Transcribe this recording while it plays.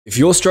If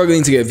you're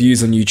struggling to get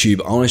views on YouTube,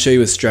 I want to show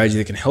you a strategy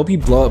that can help you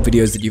blow up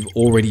videos that you've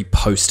already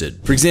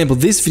posted. For example,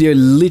 this video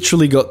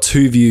literally got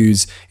 2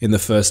 views in the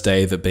first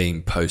day of it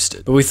being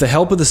posted. But with the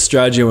help of the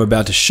strategy I'm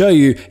about to show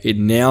you, it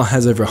now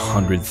has over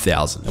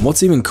 100,000. And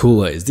what's even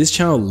cooler is this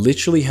channel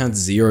literally had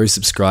 0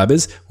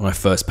 subscribers when I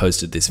first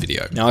posted this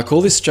video. Now I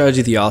call this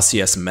strategy the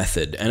RCS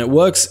method, and it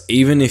works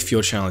even if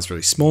your channel is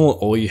really small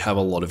or you have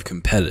a lot of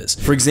competitors.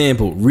 For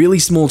example, really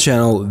small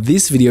channel,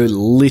 this video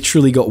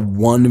literally got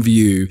 1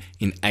 view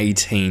in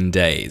 18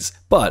 days.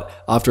 But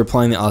after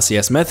applying the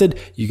RCS method,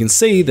 you can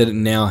see that it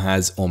now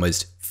has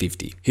almost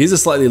 50. Here's a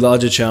slightly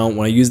larger channel.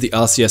 When I used the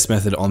RCS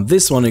method on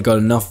this one, it got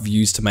enough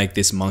views to make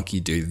this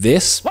monkey do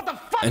this. What the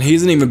fuck? And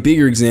here's an even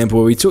bigger example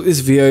where we took this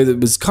video that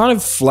was kind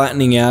of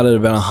flattening out at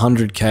about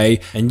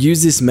 100K and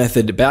used this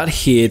method about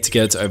here to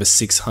get it to over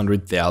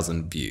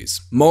 600,000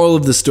 views. Moral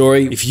of the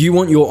story, if you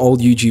want your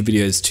old YouTube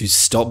videos to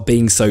stop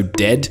being so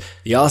dead,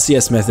 the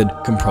RCS method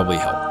can probably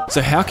help.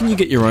 So how can you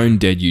get your own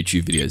dead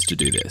YouTube videos to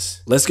do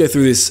this? Let's go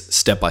through this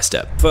step by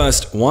step.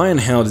 First, why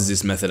and how does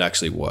this method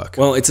actually work?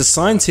 Well, it's a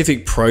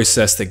scientific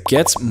process that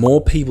gets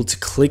more people to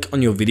click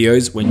on your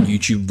videos when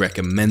YouTube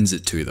recommends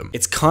it to them.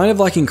 It's kind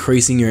of like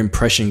increasing your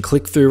impression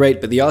click-through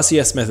rate, but the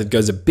RCS method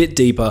goes a bit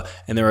deeper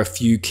and there are a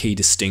few key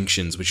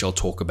distinctions which I'll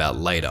talk about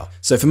later.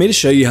 So for me to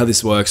show you how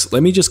this works,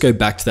 let me just go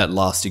back to that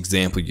last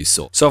example you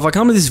saw. So if I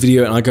come to this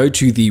video and I go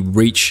to the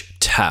Reach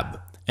tab,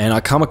 and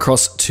I come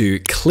across to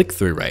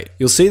click-through rate,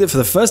 you'll see that for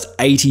the first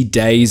 80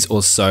 days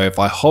or so, if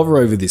I hover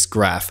over this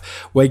graph,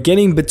 we're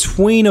getting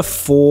between a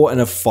 4 and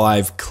a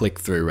 5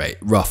 click-through rate,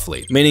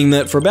 roughly. Meaning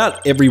that for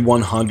about every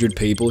 100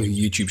 people who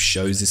YouTube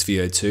shows this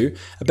video to,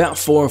 about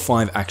 4 or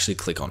 5 actually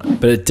click on it.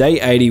 But at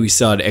day 80, we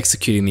started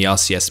executing the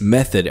RCS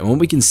method, and what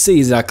we can see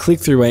is that our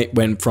click-through rate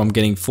went from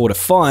getting 4 to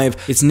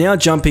 5, it's now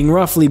jumping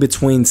roughly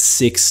between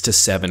 6 to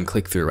 7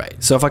 click-through rate.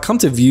 So if I come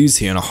to views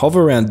here and I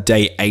hover around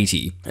day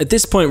 80, at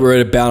this point we're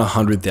at about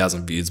 100,000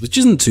 views, which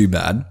isn't too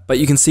bad, but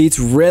you can see it's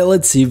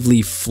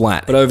relatively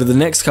flat. But over the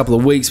next couple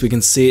of weeks, we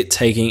can see it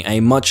taking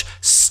a much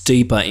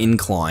steeper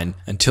incline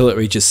until it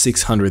reaches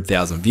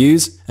 600,000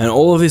 views. And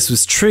all of this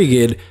was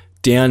triggered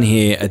down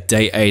here at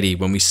day 80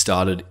 when we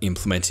started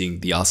implementing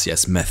the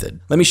RCS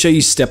method. Let me show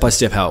you step by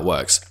step how it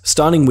works,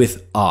 starting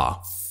with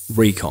R,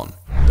 Recon.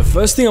 The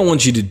first thing I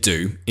want you to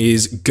do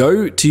is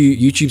go to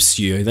YouTube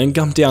Studio, then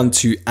come down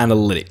to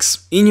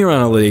Analytics. In your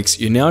Analytics,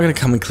 you're now going to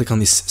come and click on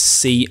this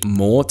See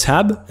More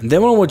tab. And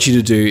then what I want you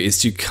to do is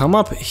to come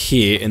up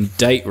here in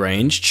date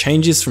range,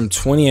 change this from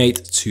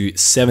 28 to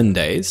 7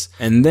 days,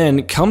 and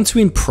then come to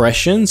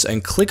Impressions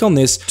and click on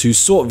this to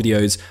sort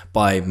videos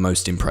by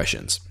most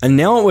impressions. And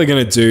now what we're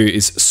going to do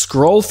is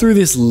scroll through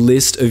this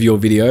list of your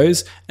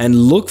videos and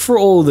look for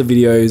all the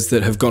videos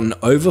that have gotten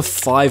over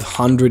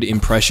 500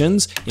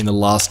 impressions in the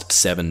last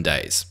 7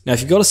 days. Now,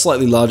 if you've got a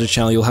slightly larger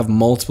channel, you'll have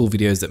multiple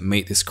videos that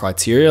meet this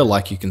criteria,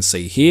 like you can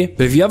see here.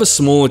 But if you have a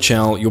smaller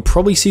channel, you'll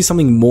probably see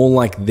something more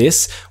like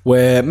this,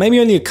 where maybe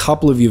only a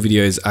couple of your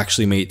videos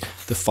actually meet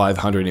the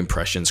 500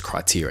 impressions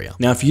criteria.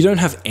 Now, if you don't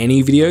have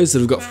any videos that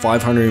have got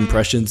 500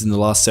 impressions in the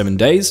last 7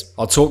 days,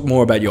 I'll talk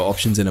more about your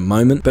options in a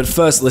moment. But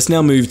first, let's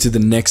now move to the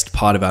next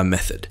part of our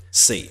method,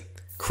 C.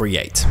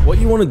 Create. What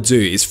you want to do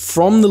is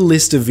from the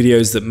list of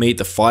videos that meet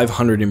the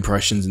 500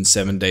 impressions in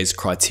 7 days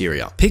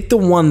criteria, pick the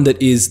one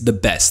that is the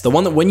best, the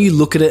one that when you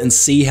look at it and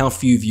see how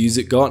few views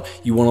it got,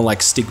 you want to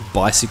like stick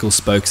bicycle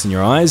spokes in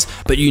your eyes,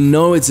 but you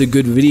know it's a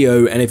good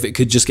video, and if it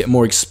could just get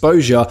more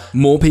exposure,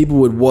 more people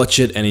would watch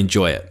it and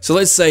enjoy it. So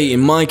let's say in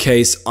my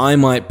case, I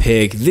might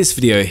pick this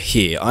video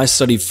here. I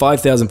studied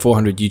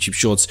 5,400 YouTube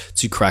shorts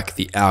to crack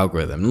the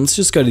algorithm. Let's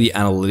just go to the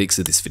analytics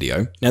of this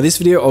video. Now this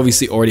video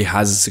obviously already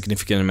has a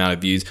significant amount of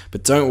views,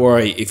 but don't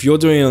worry, if you're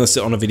doing it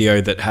on a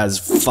video that has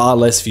far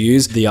less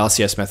views, the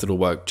RCS method will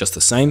work just the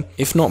same,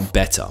 if not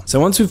better. So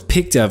once we've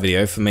picked our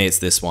video, for me it's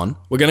this one,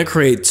 we're going to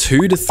create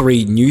 2 to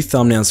 3 new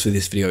thumbnails for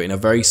this video in a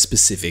very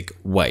specific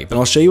way. But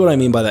I'll show you what I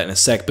mean by that in a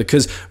sec,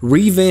 because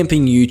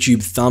revamping YouTube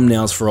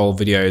thumbnails for old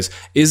videos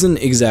isn't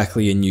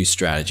exactly a new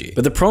strategy.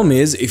 But the problem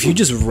is, if you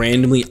just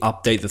randomly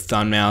update the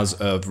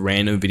thumbnails of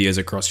random videos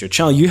across your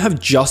channel, you have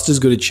just as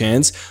good a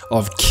chance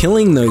of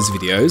killing those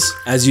videos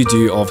as you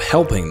do of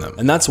helping them.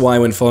 And that's why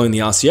when following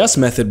the RCS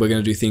method, we're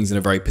going to do things in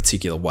a very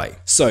particular way.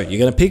 So you're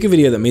going to pick a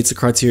video that meets the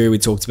criteria we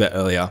talked about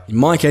earlier. In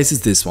my case,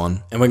 it's this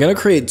one, and we're going to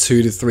create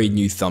 2 to 3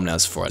 new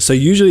thumbnails for it. So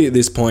usually at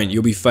this point,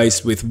 you'll be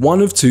faced with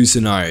one of 2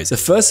 scenarios. The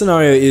first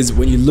scenario is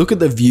when you look at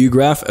the view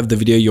graph of the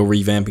video you're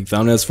revamping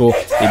thumbnails for,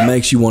 it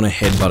makes you want to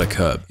headbutt a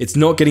curb. It's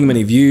not getting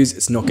many views,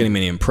 it's not getting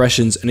many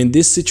impressions, and in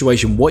this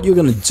situation, what you're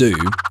going to do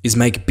is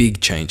make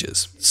big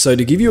changes. So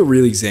to give you a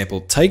real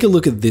example, take a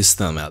look at this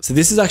thumbnail. So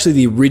this is actually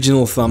the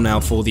original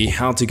thumbnail for the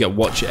how to get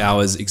watch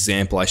hours example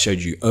I showed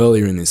you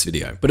earlier in this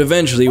video. But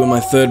eventually, when my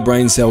third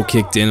brain cell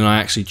kicked in and I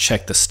actually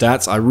checked the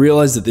stats, I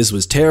realized that this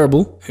was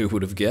terrible, who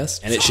would have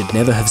guessed, and it should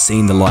never have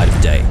seen the light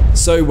of day.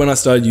 So when I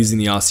started using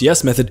the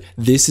RCS method,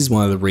 this is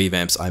one of the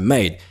revamps I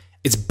made.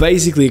 It's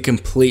basically a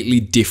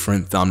completely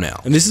different thumbnail.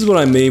 And this is what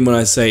I mean when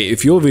I say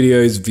if your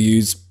video's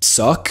views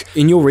suck,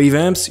 in your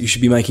revamps, you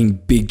should be making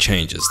big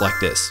changes like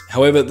this.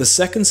 However, the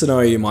second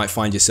scenario you might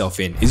find yourself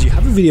in is you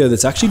have a video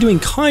that's actually doing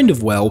kind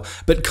of well,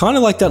 but kind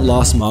of like that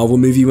last Marvel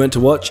movie you went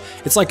to watch.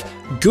 It's like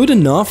good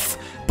enough,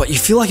 but you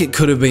feel like it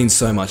could have been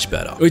so much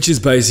better. Which is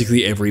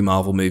basically every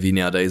Marvel movie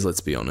nowadays,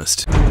 let's be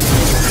honest.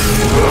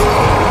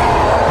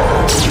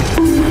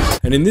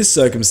 And in this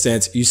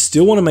circumstance, you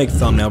still want to make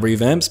thumbnail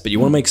revamps, but you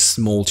want to make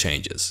small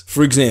changes.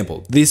 For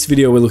example, this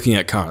video we're looking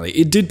at currently,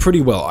 it did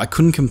pretty well, I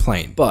couldn't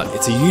complain, but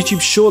it's a YouTube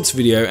Shorts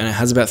video and it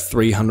has about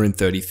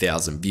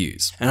 330,000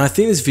 views. And I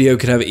think this video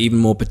could have even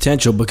more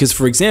potential because,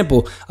 for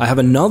example, I have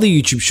another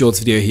YouTube Shorts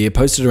video here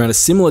posted around a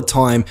similar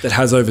time that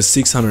has over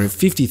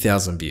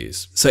 650,000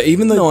 views. So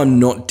even though I'm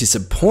not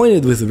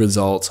disappointed with the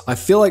results, I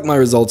feel like my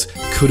results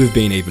could have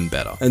been even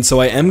better. And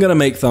so I am going to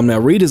make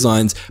thumbnail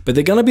redesigns, but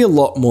they're going to be a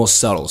lot more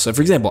subtle. So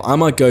for example, I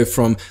might go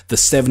from the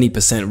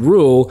 70%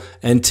 rule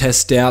and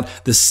test out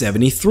the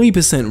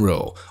 73%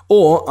 rule.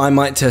 Or I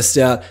might test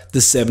out the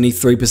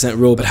 73%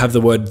 rule but have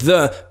the word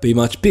 "the" be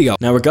much bigger.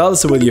 Now,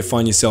 regardless of whether you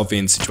find yourself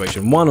in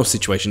situation 1 or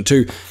situation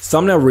 2,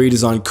 thumbnail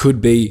redesign could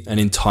be an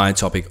entire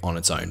topic on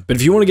its own. But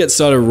if you want to get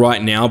started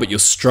right now, but you're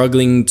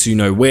struggling to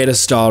know where to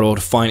start or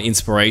to find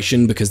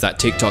inspiration because that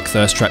TikTok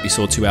thirst trap you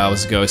saw 2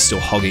 hours ago is still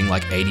hogging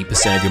like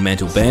 80% of your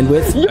mental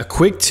bandwidth, a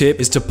quick tip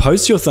is to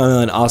post your thumbnail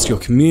and ask your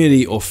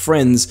community or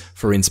friends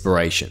for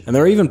inspiration. And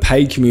there are even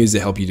paid communities that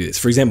help you do this.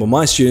 For example,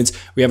 my students,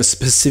 we have a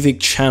specific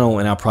channel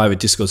in our private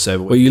Discord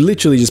server where you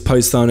literally just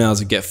post thumbnails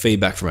and get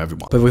feedback from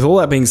everyone. But with all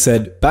that being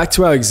said, back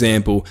to our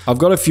example, I've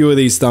got a few of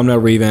these thumbnail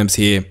revamps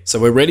here. So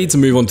we're ready to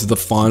move on to the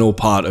final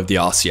part of the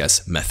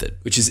RCS method,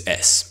 which is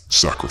S.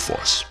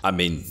 Sacrifice.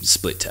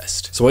 Split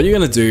test. So what you're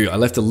going to do, I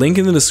left a link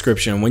in the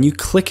description. When you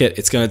click it,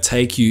 it's going to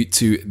take you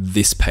to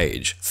this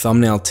page,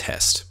 thumbnail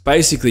test.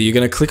 Basically, you're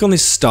going to click on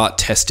this start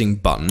testing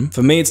button.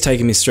 For me, it's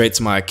taking me straight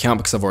to my account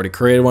because I've already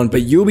created one,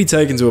 but you'll be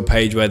taken to a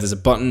page where there's a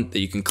button that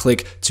you can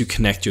click to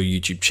connect your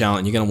YouTube channel,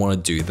 and you're going to want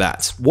to do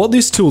that. What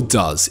this tool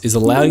does is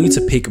allow you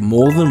to pick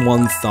more than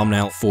one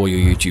thumbnail for your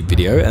YouTube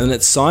video, and then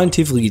it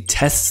scientifically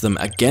tests them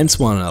against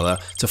one another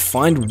to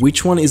find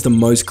which one is the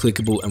most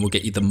clickable and will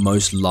get you the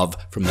most love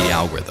from the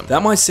algorithm.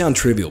 That might sound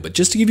trivial, but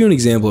just to give you an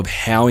example of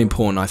how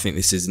important I think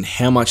this is and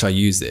how much I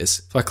use this,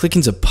 if I click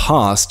into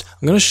past,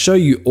 I'm going to show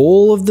you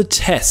all of the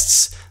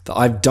tests that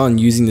I've done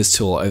using this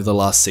tool over the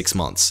last 6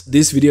 months.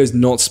 This video is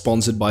not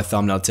sponsored by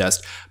Thumbnail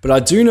Test, but I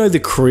do know the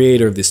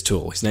creator of this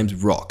tool. His name's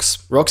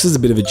Rox. Rox is a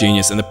bit of a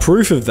genius, and the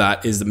proof of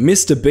that is that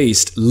Mr.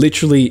 Beast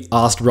literally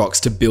asked Rox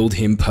to build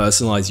him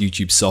personalized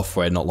YouTube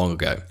software not long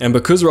ago. And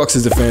because Rox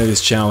is a fan of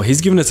this channel,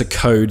 he's given us a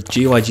code,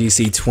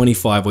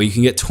 GYGC25, where you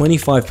can get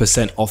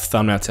 25% off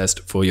Thumbnail Test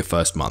for your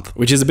first month,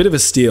 which is a bit of a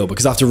steal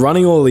because after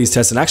running all of these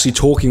tests and actually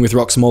talking with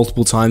Rox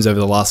multiple times over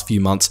the last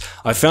few months,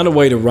 I found a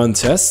way to run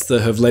tests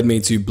that have led me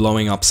to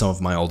blowing up some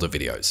of my older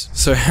videos.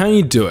 So how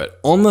you do it,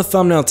 on the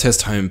Thumbnail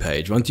Test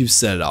homepage, once you've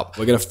set it up,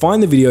 we're going to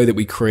find the video that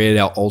we created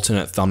our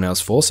alternate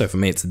thumbnails for. So for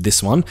me, it's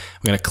this one.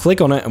 We're going to click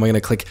on it and we're going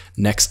to click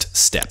next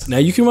step. Now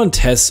you can run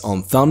tests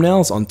on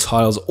thumbnails, on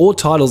titles, or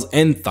titles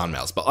and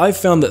thumbnails, but I've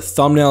found that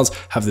thumbnails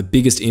have the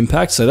biggest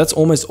impact. So that's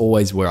almost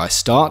always where I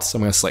start. So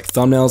I'm going to select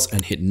thumbnails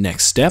and hit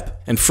next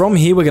step. And from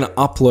here, we're going to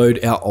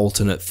upload our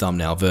alternate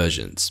thumbnail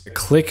versions.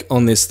 Click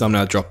on this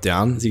thumbnail drop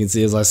down. As you can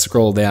see, as I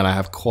scroll down, I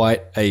have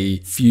quite a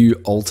few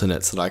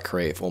alternates that I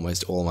create for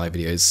almost all my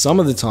videos. Some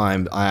of the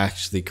time I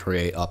actually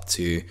create up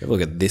to,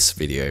 look at this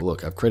video.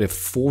 Look, I've created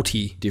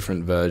 40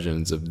 different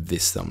versions of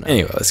this thumbnail.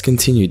 Anyway, let's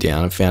continue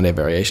down and found our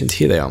variations.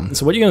 Here they are.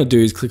 So what you're going to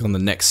do is click on the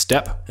next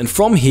step. And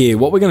from here,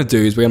 what we're going to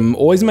do is we're going to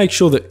always make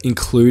sure that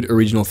include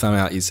original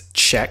thumbnail is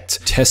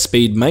checked. Test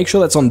speed, make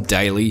sure that's on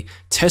daily.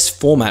 Test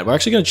format, we're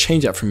actually going to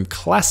change that from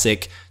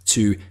classic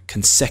to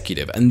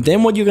consecutive. And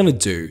then what you're going to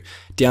do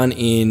down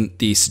in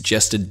the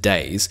suggested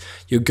days,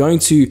 you're going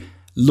to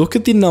look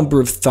at the number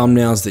of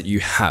thumbnails that you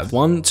have,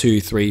 1,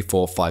 2, 3,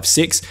 4, 5,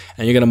 6,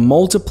 and you're going to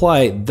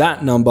multiply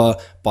that number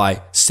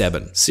by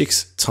 7.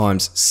 6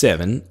 times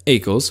 7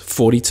 equals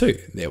 42.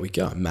 There we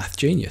go, math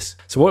genius.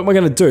 So what we're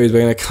going to do is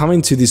we're going to come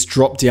into this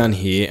drop down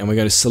here and we're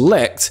going to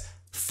select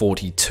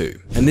 42.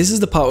 And this is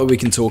the part where we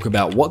can talk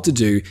about what to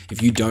do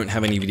if you don't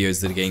have any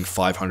videos that are getting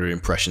 500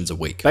 impressions a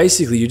week.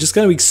 Basically, you're just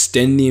going to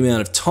extend the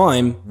amount of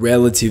time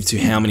relative to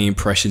how many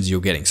impressions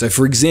you're getting. So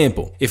for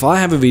example, if I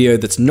have a video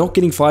that's not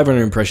getting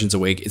 500 impressions a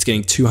week, it's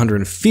getting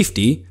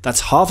 250, that's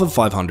half of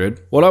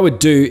 500. What I would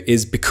do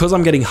is, because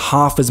I'm getting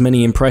half as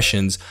many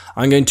impressions,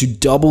 I'm going to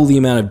double the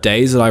amount of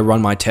days that I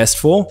run my test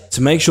for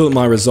to make sure that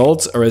my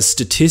results are as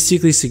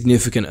statistically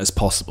significant as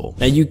possible.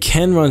 Now you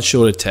can run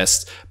shorter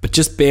tests, but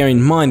just bear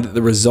in mind that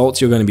the results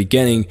you're going to be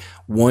getting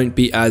won't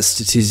be as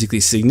statistically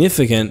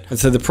significant, and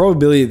so the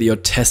probability that your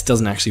test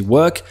doesn't actually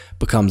work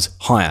becomes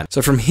higher.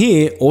 So from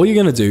here, all you're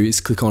gonna do is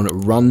click on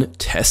Run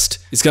Test.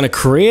 It's gonna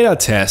create our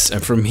test,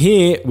 and from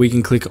here, we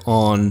can click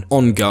on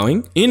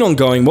Ongoing. In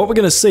Ongoing, what we're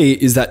gonna see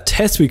is that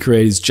test we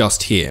created is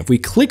just here. If we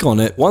click on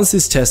it, once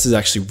this test is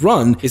actually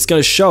run, it's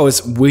gonna show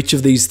us which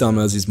of these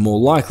thumbnails is more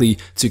likely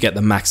to get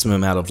the maximum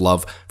amount of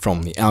love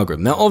from the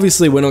algorithm. Now,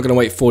 obviously, we're not gonna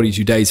wait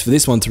 42 days for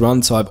this one to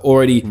run, so I've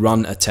already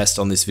run a test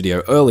on this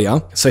video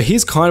earlier. So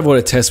here's kind of what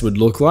a test would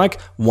look like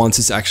once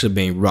it's actually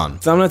being run.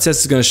 Thumbnail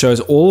test is gonna show us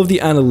all of the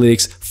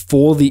analytics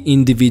for the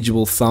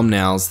individual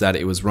thumbnails that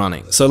it was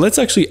running. So let's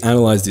actually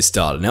analyze this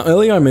data. Now,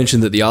 earlier I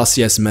mentioned that the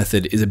RCS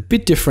method is a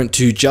bit different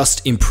to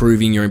just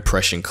improving your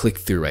impression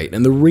click-through rate.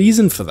 And the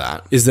reason for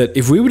that is that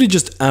if we were to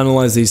just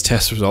analyze these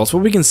test results,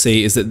 what we can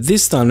see is that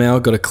this thumbnail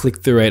got a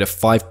click-through rate of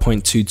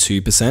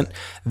 5.22%,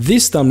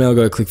 this thumbnail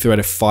got a click-through rate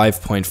of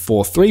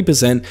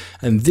 5.43%,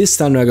 and this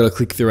thumbnail got a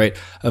click-through rate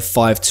of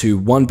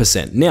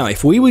 521%. Now,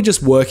 if we were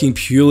just working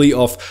purely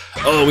off,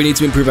 oh, we need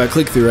to improve our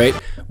click-through rate,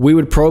 we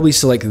would probably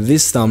select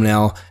this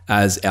thumbnail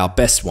as our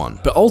best one.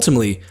 But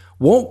ultimately,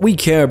 what we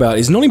care about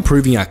is not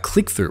improving our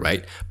click-through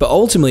rate, but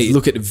ultimately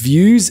look at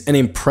views and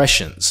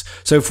impressions.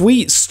 So if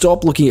we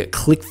stop looking at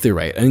click-through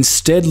rate and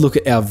instead look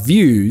at our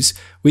views,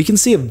 we can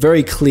see a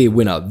very clear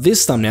winner.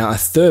 This thumbnail, our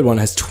third one,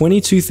 has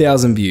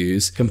 22,000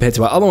 views compared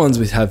to our other ones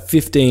which have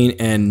 15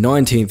 and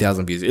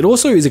 19,000 views. It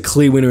also is a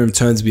clear winner in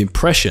terms of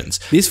impressions.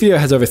 This video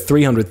has over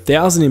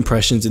 300,000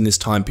 impressions in this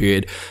time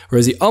period,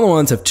 whereas the other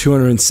ones have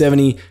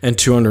 270 and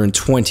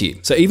 220.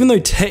 So even though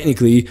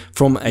technically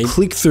from a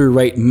click-through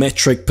rate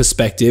metric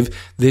perspective,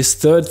 this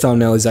third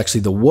thumbnail is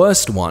actually the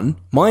worst one,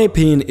 my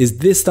opinion is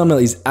this thumbnail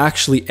is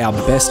actually our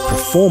best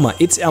performer.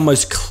 It's our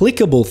most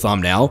clickable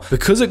thumbnail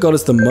because it got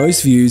us the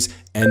most views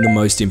and the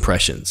most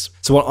impressions.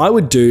 So what I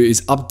would do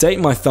is update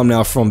my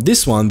thumbnail from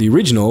this one, the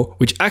original,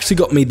 which actually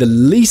got me the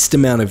least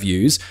amount of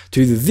views,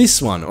 to either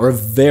this one or a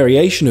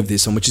variation of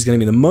this one, which is going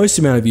to be the most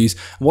amount of views.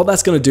 And what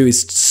that's going to do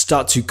is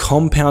start to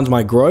compound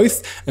my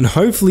growth and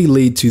hopefully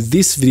lead to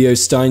this video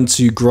starting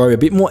to grow a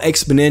bit more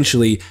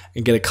exponentially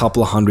and get a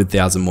couple of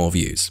 100,000 more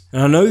views.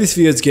 And I know this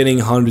video is getting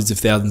hundreds of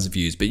thousands of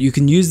views, but you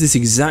can use this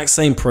exact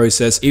same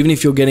process even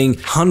if you're getting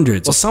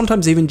hundreds or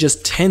sometimes even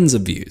just tens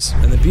of views.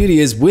 And the beauty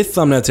is with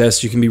thumbnail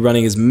tests, you can be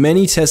running as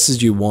many tests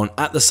as you want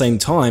at the same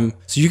time,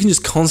 so you can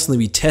just constantly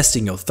be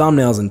testing your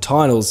thumbnails and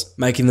titles,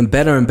 making them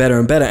better and better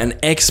and better, and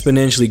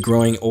exponentially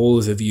growing all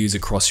of the views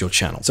across your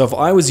channel. So if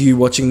I was you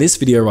watching this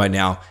video right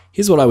now,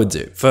 here's what I would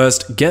do.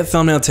 First, get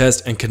thumbnail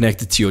test and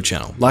connect it to your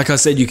channel. Like I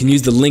said, you can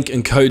use the link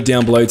and code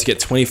down below to get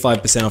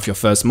 25% off your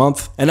first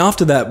month. And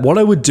after that, what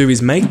I would do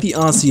is make the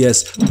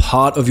RCS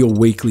part of your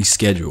weekly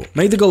schedule.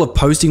 Make the goal of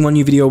posting one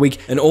new video a week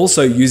and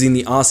also using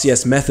the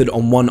RCS method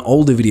on one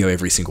older video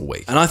every single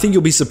week. And I think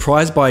you'll be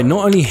surprised by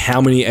not only how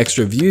many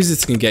extra views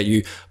this can get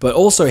you, but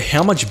also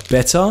how much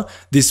better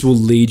this will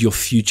lead your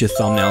future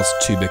thumbnails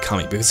to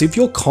becoming. Because if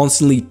you're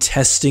constantly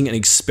testing and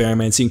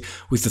experimenting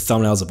with the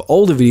thumbnails of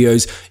older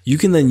videos, you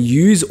can then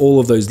use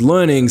all of those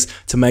learnings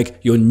to make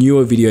your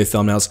newer video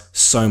thumbnails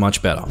so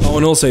much better. Oh,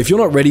 and also if you're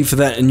not ready for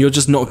that and you're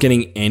just not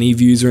getting any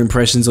views or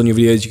impressions on your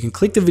videos, you can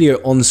click the video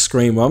on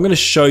screen where I'm going to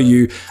show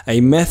you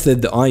a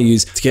method that I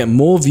use to get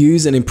more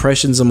views and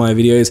impressions on my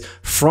videos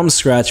from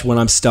scratch when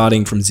I'm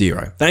starting from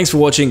zero. Thanks for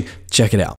watching. Check it out.